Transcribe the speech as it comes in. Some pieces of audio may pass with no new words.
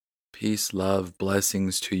Peace, love,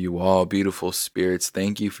 blessings to you all, beautiful spirits.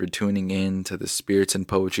 Thank you for tuning in to the Spirits and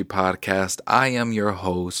Poetry podcast. I am your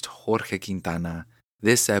host, Jorge Quintana.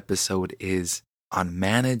 This episode is on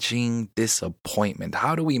managing disappointment.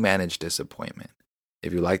 How do we manage disappointment?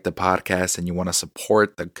 If you like the podcast and you want to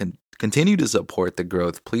support continue to support the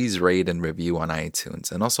growth, please rate and review on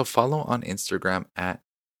iTunes, and also follow on Instagram at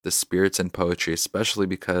the Spirits and Poetry, especially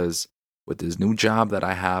because with this new job that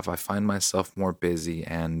I have, I find myself more busy,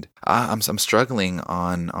 and I'm struggling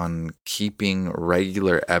on keeping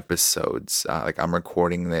regular episodes. Like, I'm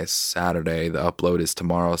recording this Saturday, the upload is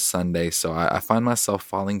tomorrow, Sunday, so I find myself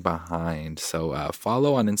falling behind. So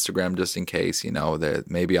follow on Instagram just in case, that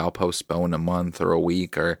maybe I'll postpone a month or a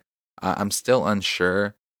week, or I'm still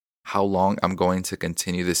unsure how long I'm going to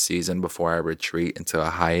continue this season before I retreat into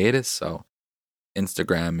a hiatus. So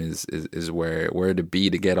Instagram is where to be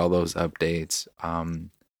to get all those updates.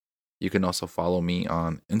 You can also follow me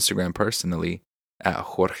on Instagram personally at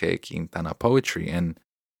Jorge Quintana Poetry. And,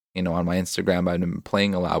 on my Instagram, I've been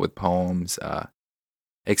playing a lot with poems,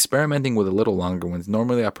 experimenting with a little longer ones.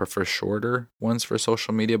 Normally, I prefer shorter ones for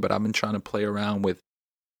social media, but I've been trying to play around with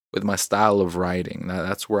my style of writing.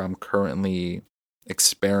 That's where I'm currently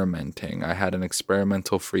experimenting. I had an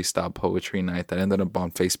experimental freestyle poetry night that ended up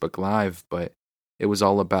on Facebook Live, but it was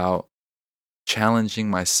all about challenging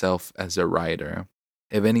myself as a writer.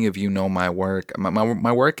 If any of you know my work,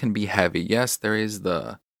 my work can be heavy. Yes, there is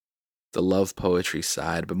the love poetry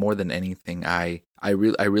side, but more than anything, I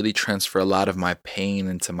really transfer a lot of my pain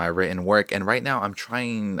into my written work. And right now, I'm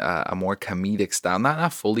trying a more comedic style,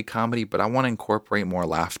 not fully comedy, but I want to incorporate more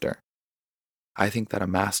laughter. I think that a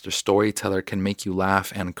master storyteller can make you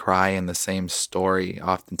laugh and cry in the same story,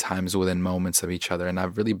 oftentimes within moments of each other. And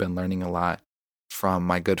I've really been learning a lot from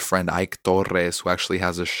my good friend Ike Torres, who actually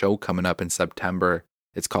has a show coming up in September.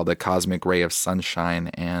 It's called The Cosmic Ray of Sunshine,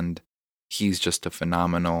 and he's just a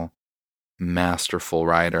phenomenal, masterful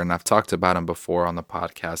writer. And I've talked about him before on the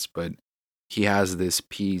podcast, but he has this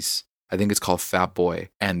piece, I think it's called Fat Boy,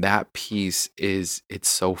 and that piece it's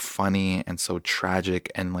so funny and so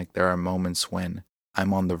tragic, and like there are moments when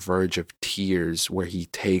I'm on the verge of tears where he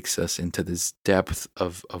takes us into this depth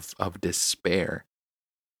of despair.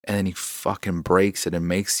 And then he fucking breaks it and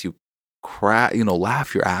makes you cry,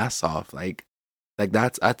 laugh your ass off. Like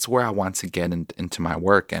that's where I want to get into my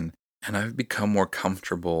work. And I've become more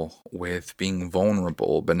comfortable with being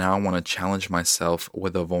vulnerable, but now I want to challenge myself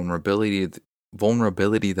with a vulnerability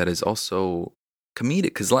that is also comedic,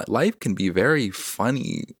 because life can be very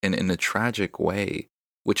funny in a tragic way,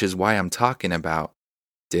 which is why I'm talking about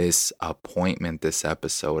disappointment this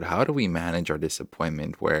episode. How do we manage our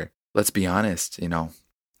disappointment? Where, let's be honest,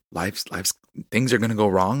 life's things are going to go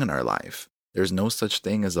wrong in our life. There's no such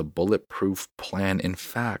thing as a bulletproof plan. In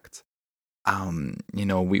fact,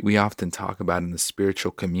 we often talk about in the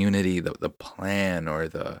spiritual community the plan, or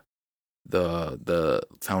the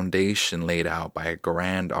foundation laid out by a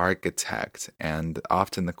grand architect, and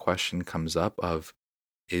often the question comes up of,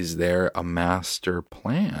 is there a master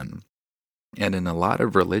plan? And in a lot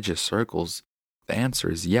of religious circles, the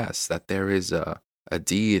answer is yes, that there is a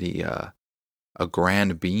deity, a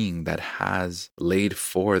grand being that has laid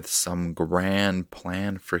forth some grand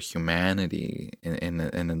plan for humanity in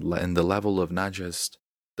the level of not just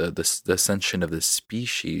the ascension of the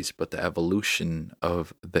species, but the evolution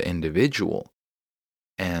of the individual.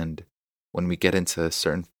 And when we get into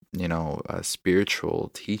certain, spiritual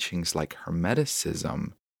teachings like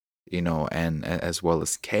Hermeticism, and as well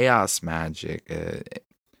as chaos magic,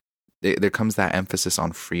 there comes that emphasis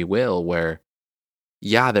on free will, where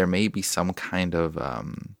there may be some kind of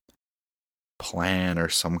plan or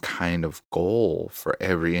some kind of goal for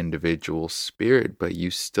every individual spirit, but you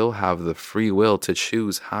still have the free will to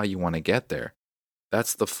choose how you want to get there.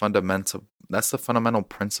 That's the fundamental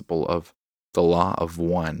principle of the law of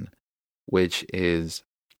one, which is,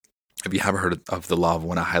 if you haven't heard of the law of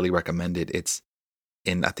one, I highly recommend it.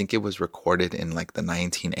 I think it was recorded in like the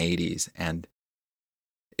 1980s, and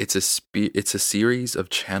it's a series of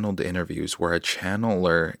channeled interviews where a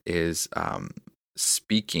channeler is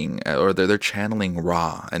speaking, or they're channeling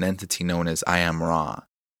Ra, an entity known as I Am Ra.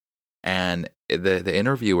 And the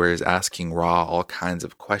interviewer is asking Ra all kinds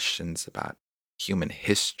of questions about human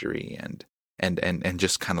history and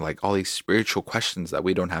just kind of like all these spiritual questions that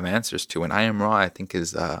we don't have answers to. And I Am Ra, I think,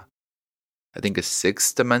 is a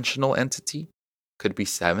sixth dimensional entity, could be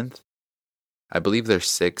seventh. I believe they're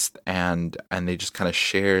sixth, and they just kind of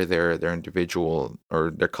share their individual or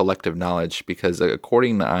their collective knowledge, because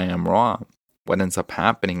according to I Am Ra, what ends up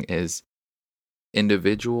happening is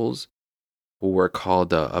individuals who were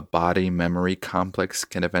called a body memory complex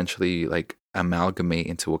can eventually like amalgamate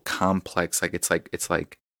into a complex.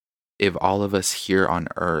 Like if all of us here on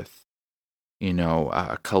Earth,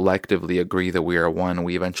 collectively agree that we are one,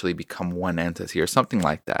 we eventually become one entity or something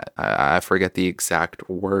like that. I forget the exact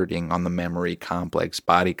wording on the memory complex,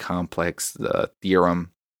 body complex, the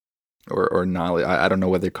theorem, or knowledge. I don't know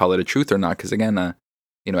whether to call it a truth or not, because again,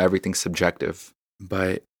 everything's subjective.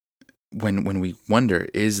 But when we wonder,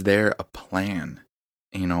 is there a plan,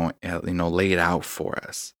 laid out for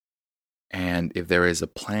us? And if there is a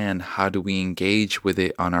plan, how do we engage with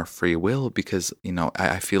it on our free will? Because,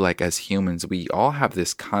 I feel like as humans, we all have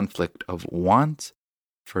this conflict of want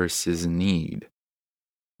versus need.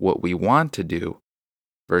 What we want to do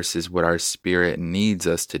versus what our spirit needs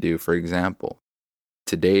us to do. For example,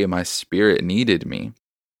 today my spirit needed me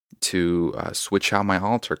to switch out my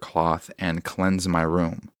altar cloth and cleanse my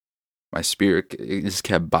room. My spirit, it just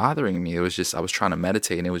kept bothering me. It was just, I was trying to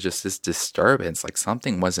meditate and it was just this disturbance, like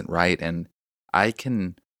something wasn't right. And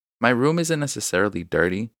my room isn't necessarily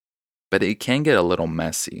dirty, but it can get a little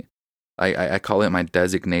messy. I call it my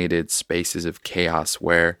designated spaces of chaos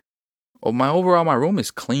where, my room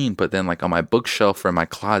is clean, but then like on my bookshelf or in my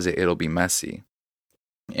closet, it'll be messy.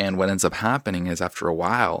 And what ends up happening is after a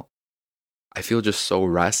while, I feel just so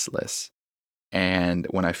restless. And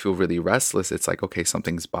when I feel really restless, it's like, okay,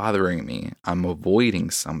 something's bothering me. I'm avoiding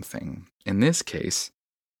something. In this case,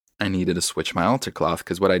 I needed to switch my altar cloth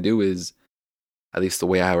because what I do is, at least the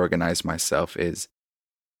way I organize myself is,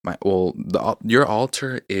 your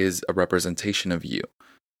altar is a representation of you.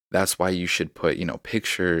 That's why you should put,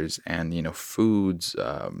 pictures and, foods,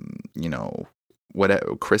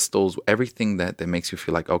 whatever, crystals, everything that makes you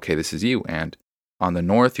feel like, okay, this is you. And on the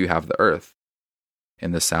north, you have the earth.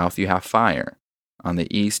 In the south, you have fire. On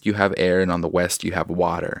the east, you have air, and on the west, you have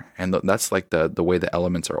water. And that's like the way the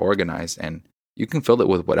elements are organized, and you can fill it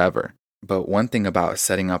with whatever. But one thing about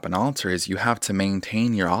setting up an altar is you have to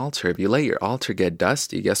maintain your altar. If you let your altar get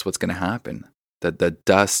dusty, guess what's going to happen? The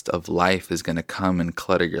dust of life is going to come and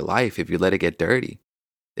clutter your life. If you let it get dirty,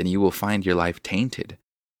 then you will find your life tainted.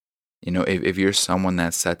 If you're someone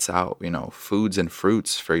that sets out, foods and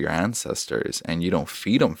fruits for your ancestors and you don't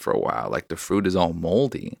feed them for a while, like the fruit is all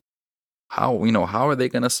moldy, how are they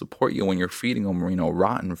going to support you when you're feeding them,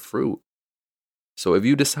 rotten fruit? So if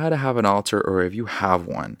you decide to have an altar or if you have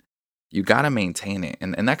one, you got to maintain it.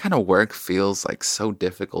 And that kind of work feels like so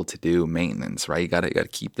difficult to do, maintenance, right? You got to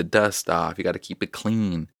keep the dust off. You got to keep it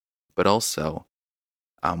clean. But also,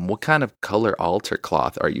 what kind of color altar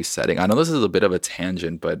cloth are you setting? I know this is a bit of a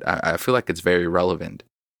tangent, but I feel like it's very relevant.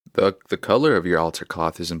 The color of your altar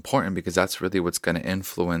cloth is important because that's really what's going to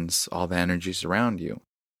influence all the energies around you.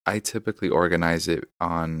 I typically organize it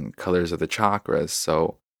on colors of the chakras.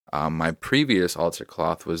 So my previous altar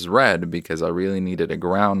cloth was red because I really needed to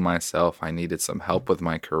ground myself. I needed some help with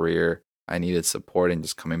my career. I needed support and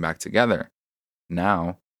just coming back together.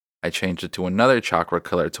 Now, I changed it to another chakra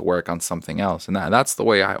color to work on something else. And that's the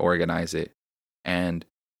way I organize it. And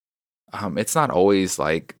it's not always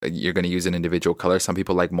like you're going to use an individual color. Some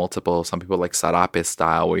people like multiple. Some people like sarape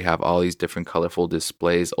style where you have all these different colorful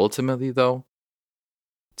displays. Ultimately, though,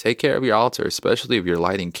 take care of your altar, especially if you're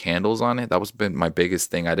lighting candles on it. That was been my biggest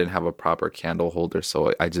thing. I didn't have a proper candle holder,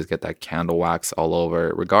 so I just get that candle wax all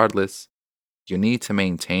over. Regardless, you need to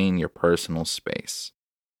maintain your personal space.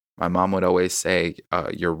 My mom would always say,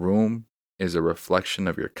 your room is a reflection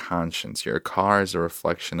of your conscience. Your car is a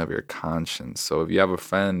reflection of your conscience. So if you have a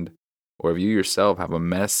friend or if you yourself have a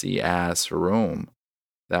messy ass room,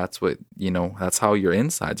 that's that's how your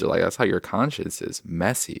insides are like. That's how your conscience is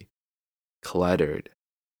messy, cluttered.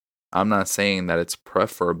 I'm not saying that it's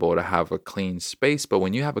preferable to have a clean space, but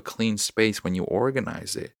when you have a clean space, when you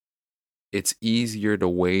organize it, it's easier to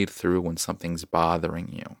wade through when something's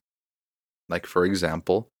bothering you. Like, for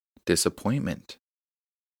example, disappointment.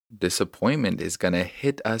 Disappointment is going to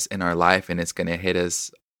hit us in our life and it's going to hit us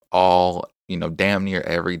all, damn near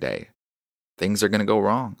every day. Things are going to go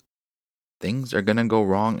wrong. Things are going to go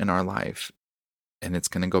wrong in our life. And it's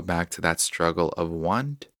going to go back to that struggle of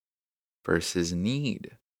want versus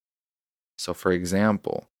need. So, for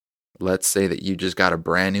example, let's say that you just got a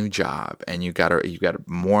brand new job and you got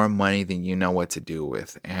more money than you know what to do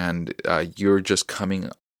with, and you're just coming,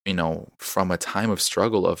 from a time of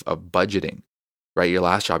struggle of budgeting, right? Your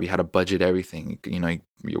last job, you had to budget everything.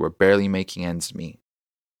 You were barely making ends meet,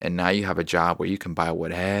 and now you have a job where you can buy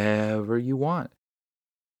whatever you want,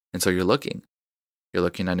 and so you're looking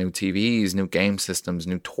at new TVs, new game systems,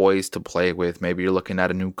 new toys to play with. Maybe you're looking at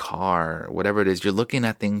a new car, whatever it is. You're looking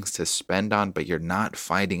at things to spend on, but you're not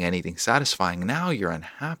finding anything satisfying. Now you're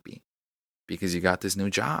unhappy because you got this new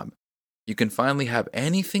job. You can finally have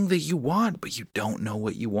anything that you want, but you don't know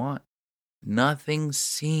what you want. nothing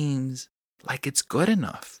seems like it's good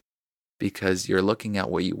enough because you're looking at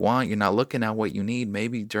what you want. You're not looking at what you need.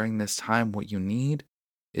 Maybe during this time, what you need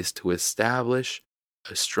is to establish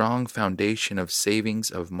a strong foundation of savings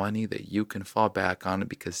of money that you can fall back on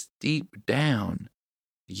because deep down,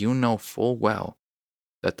 you know full well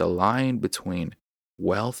that the line between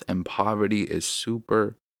wealth and poverty is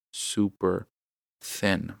super, super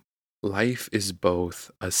thin. Life is both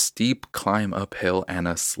a steep climb uphill and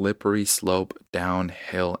a slippery slope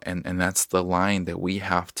downhill. And that's the line that we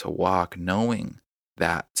have to walk, knowing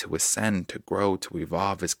that to ascend, to grow, to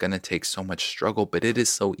evolve is going to take so much struggle, but it is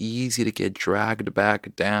so easy to get dragged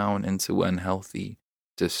back down into unhealthy,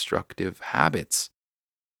 destructive habits.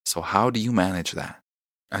 So, how do you manage that?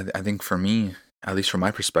 I think for me, at least from my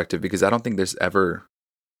perspective, because I don't think there's ever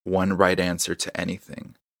one right answer to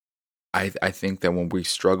anything. I think that when we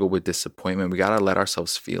struggle with disappointment, we got to let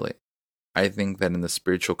ourselves feel it. I think that in the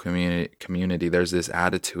spiritual community, there's this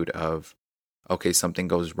attitude of, okay, something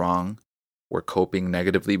goes wrong. We're coping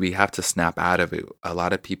negatively. We have to snap out of it. A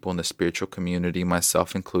lot of people in the spiritual community,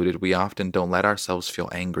 myself included, we often don't let ourselves feel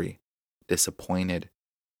angry, disappointed,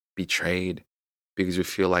 betrayed, because we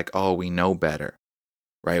feel like, oh, we know better,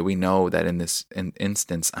 right? We know that in this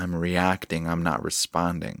instance, I'm reacting, I'm not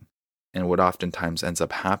responding. And what oftentimes ends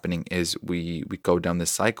up happening is we go down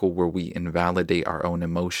this cycle where we invalidate our own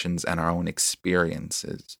emotions and our own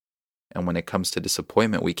experiences. And when it comes to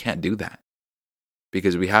disappointment, we can't do that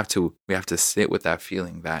because we have to sit with that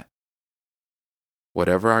feeling that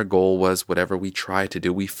whatever our goal was, whatever we tried to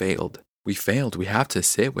do, we failed. We failed. We have to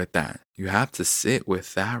sit with that. You have to sit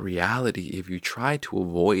with that reality. If you try to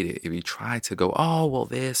avoid it, if you try to go, oh, well,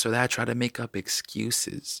 this or that, try to make up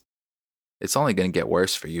excuses, it's only going to get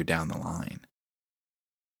worse for you down the line.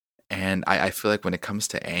 And I feel like when it comes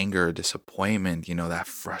to anger, disappointment, that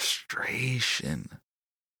frustration,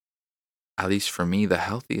 at least for me, the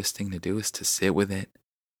healthiest thing to do is to sit with it.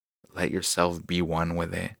 Let yourself be one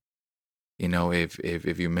with it.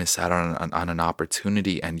 If you miss out on an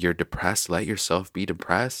opportunity and you're depressed, let yourself be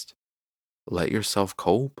depressed. Let yourself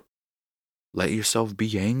cope. Let yourself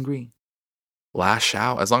be angry. Lash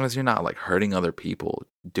out. As long as you're not like hurting other people,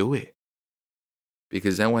 do it.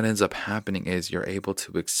 Because then what ends up happening is you're able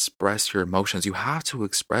to express your emotions. You have to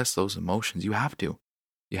express those emotions. You have to.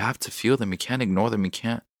 You have to feel them. You can't ignore them. You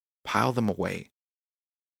can't pile them away.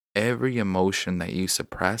 Every emotion that you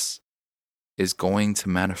suppress is going to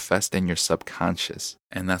manifest in your subconscious.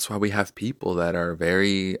 And that's why we have people that are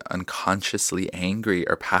very unconsciously angry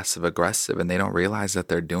or passive aggressive and they don't realize that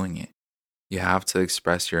they're doing it. You have to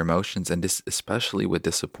express your emotions, and this, especially with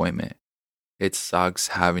disappointment. It sucks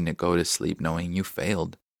having to go to sleep knowing you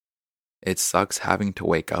failed. It sucks having to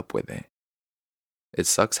wake up with it. It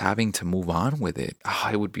sucks having to move on with it.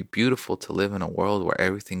 It would be beautiful to live in a world where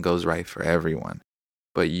everything goes right for everyone.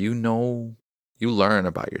 But you learn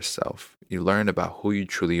about yourself. You learn about who you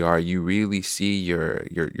truly are. You really see your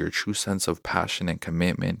true sense of passion and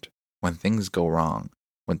commitment when things go wrong,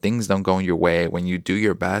 when things don't go your way, when you do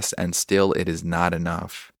your best and still it is not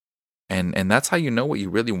enough. And that's how you know what you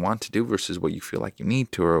really want to do versus what you feel like you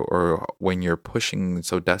need to, or when you're pushing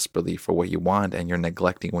so desperately for what you want and you're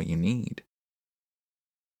neglecting what you need.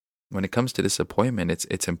 When it comes to disappointment,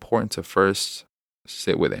 it's important to first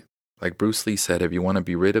sit with it. Like Bruce Lee said, if you want to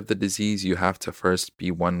be rid of the disease, you have to first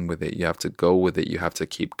be one with it. You have to go with it. You have to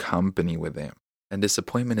keep company with it. And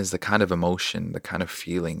disappointment is the kind of emotion, the kind of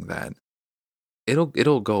feeling that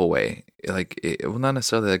it'll go away. Like it will not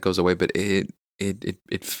necessarily that it goes away, but it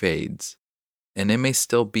fades. And it may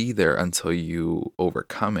still be there until you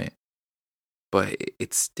overcome it. But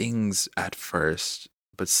it stings at first,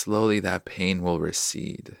 but slowly that pain will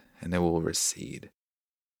recede, and it will recede.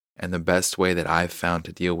 And the best way that I've found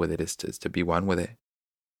to deal with it is to be one with it,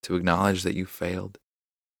 to acknowledge that you failed,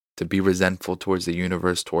 to be resentful towards the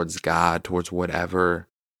universe, towards God, towards whatever,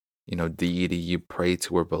 deity you pray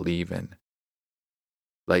to or believe in.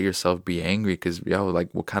 Let yourself be angry because,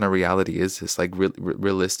 what kind of reality is this? Like,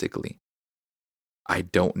 realistically, I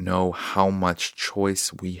don't know how much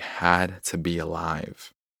choice we had to be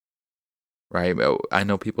alive, right? I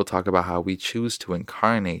know people talk about how we choose to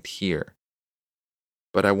incarnate here,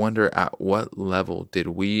 but I wonder at what level did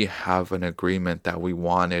we have an agreement that we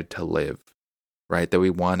wanted to live, right? That we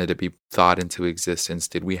wanted to be thought into existence.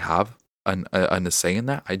 Did we have a say in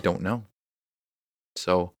that? I don't know.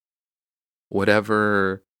 So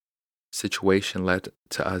whatever situation led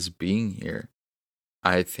to us being here,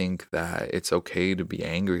 I think that it's okay to be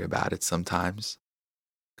angry about it sometimes,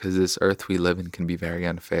 because this earth we live in can be very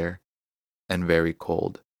unfair and very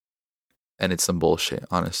cold. And it's some bullshit,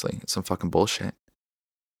 honestly. It's some fucking bullshit.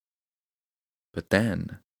 But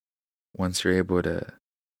then, once you're able to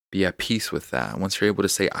be at peace with that, once you're able to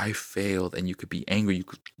say, I failed, and you could be angry, you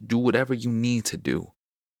could do whatever you need to do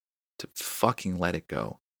to fucking let it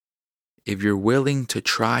go. If you're willing to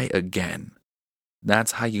try again,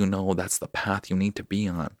 that's how you know that's the path you need to be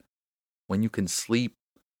on. When you can sleep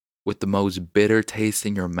with the most bitter taste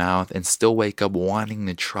in your mouth and still wake up wanting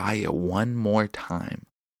to try it one more time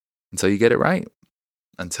until you get it right,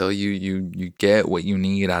 until you get what you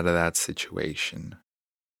need out of that situation.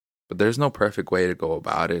 But there's no perfect way to go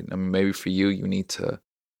about it. I mean, maybe for you, you need to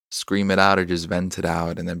scream it out or just vent it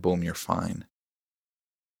out, and then boom, you're fine.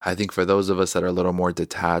 I think for those of us that are a little more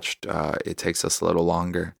detached, it takes us a little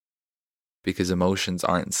longer because emotions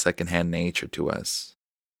aren't secondhand nature to us.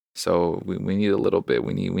 So we need a little bit.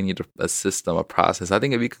 We need a system, a process. I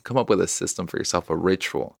think if you can come up with a system for yourself, a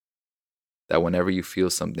ritual, that whenever you feel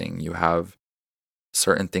something, you have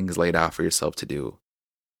certain things laid out for yourself to do.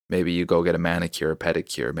 Maybe you go get a manicure, a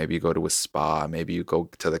pedicure. Maybe you go to a spa. Maybe you go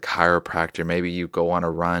to the chiropractor. Maybe you go on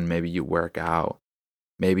a run. Maybe you work out.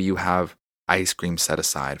 Maybe you have ice cream set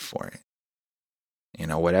aside for it. You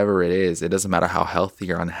know, whatever it is, it doesn't matter how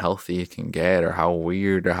healthy or unhealthy it can get or how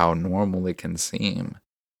weird or how normal it can seem.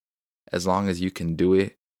 As long as you can do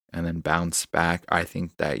it and then bounce back, I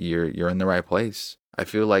think that you're in the right place. I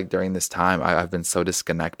feel like during this time, I've been so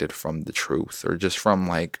disconnected from the truth or just from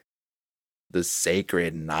like the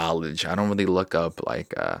sacred knowledge. I don't really look up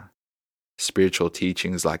like spiritual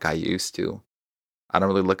teachings like I used to. I don't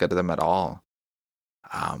really look at them at all.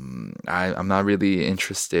 I'm not really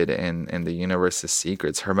interested in the universe's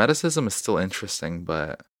secrets. Hermeticism is still interesting,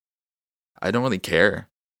 but I don't really care.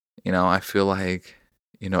 You know, I feel like,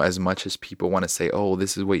 you know, as much as people want to say, oh,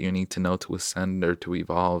 this is what you need to know to ascend or to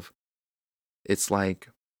evolve, it's like,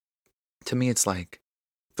 to me, it's like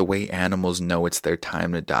the way animals know it's their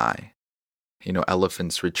time to die. You know,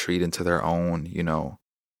 elephants retreat into their own, you know,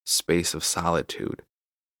 space of solitude.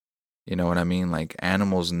 You know what I mean? Like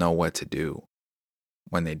animals know what to do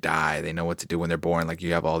when they die. They know what to do when they're born. Like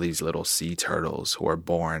you have all these little sea turtles who are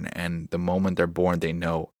born, and the moment they're born, they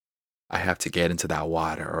know, I have to get into that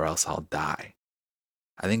water or else I'll die.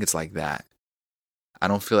 I think it's like that. I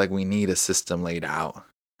don't feel like we need a system laid out.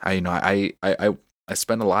 I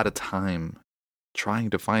spend a lot of time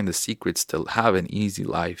trying to find the secrets to have an easy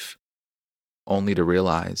life, only to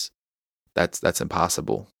realize that's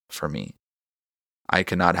impossible for me. I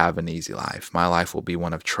cannot have an easy life. My life will be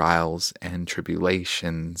one of trials and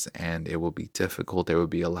tribulations, and it will be difficult. There will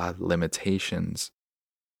be a lot of limitations.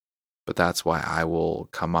 But that's why I will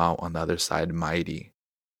come out on the other side mighty,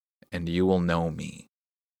 and you will know me,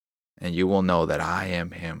 and you will know that I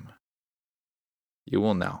am him. You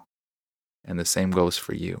will know. And the same goes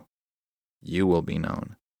for you. You will be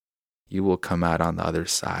known. You will come out on the other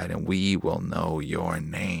side, and we will know your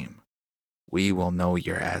name. We will know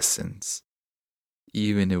your essence.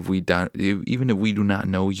 Even if we do not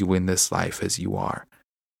know you in this life as you are,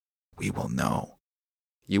 we will know.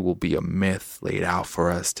 You will be a myth laid out for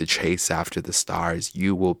us to chase after the stars.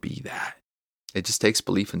 You will be that. It just takes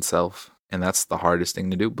belief in self, and that's the hardest thing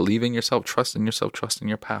to do. Believe in yourself, trust in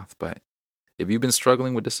your path. But if you've been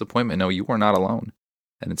struggling with disappointment, know you are not alone,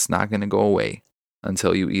 and it's not going to go away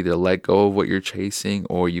until you either let go of what you're chasing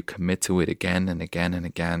or you commit to it again and again and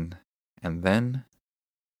again, and then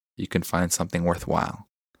you can find something worthwhile.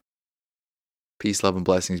 Peace, love, and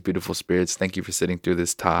blessings, beautiful spirits. Thank you for sitting through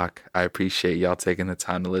this talk. I appreciate y'all taking the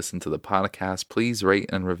time to listen to the podcast. Please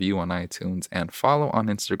rate and review on iTunes and follow on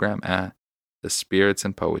Instagram at The Spirits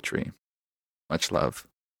and Poetry. Much love.